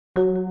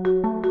I've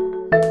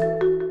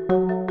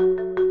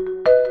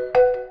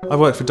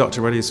worked for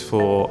Dr. Reddy's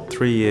for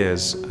 3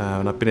 years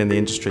and I've been in the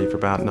industry for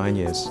about 9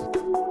 years.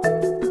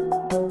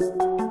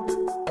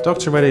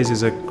 Dr. Reddy's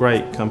is a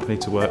great company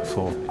to work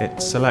for.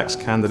 It selects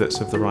candidates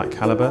of the right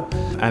calibre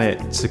and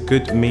it's a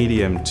good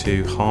medium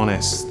to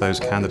harness those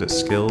candidates'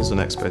 skills and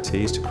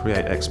expertise to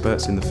create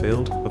experts in the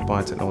field of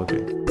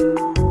biotechnology.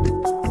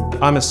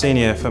 I'm a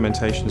senior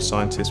fermentation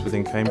scientist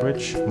within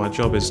Cambridge. My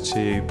job is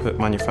to put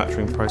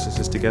manufacturing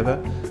processes together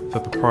for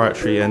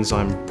proprietary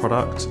enzyme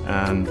product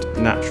and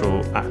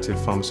natural active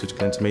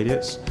pharmaceutical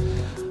intermediates.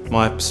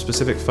 My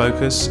specific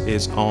focus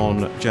is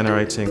on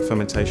generating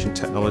fermentation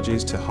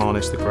technologies to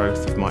harness the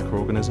growth of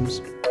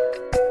microorganisms.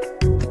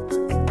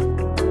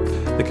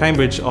 The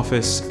Cambridge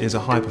office is a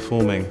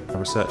high-performing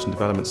research and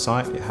development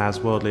site. It has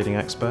world-leading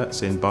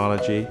experts in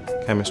biology,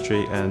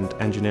 chemistry and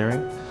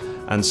engineering.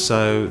 And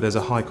so there's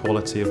a high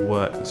quality of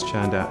work that's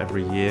churned out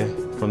every year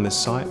from this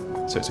site,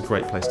 so it's a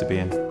great place to be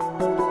in.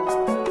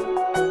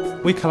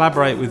 We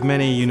collaborate with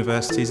many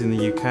universities in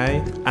the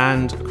UK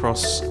and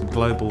across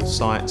global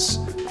sites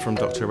from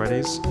Dr.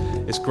 Reddy's.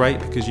 It's great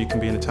because you can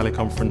be in a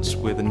teleconference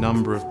with a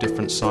number of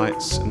different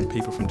sites and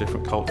people from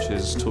different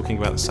cultures talking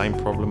about the same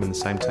problem and the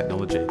same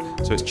technology.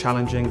 So it's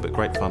challenging but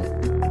great fun.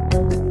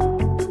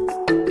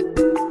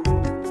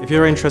 If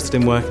you're interested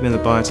in working in the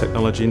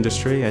biotechnology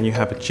industry and you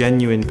have a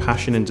genuine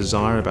passion and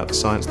desire about the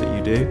science that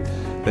you do,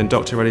 then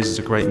Dr. Reddy's is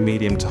a great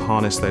medium to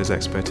harness those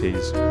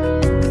expertise.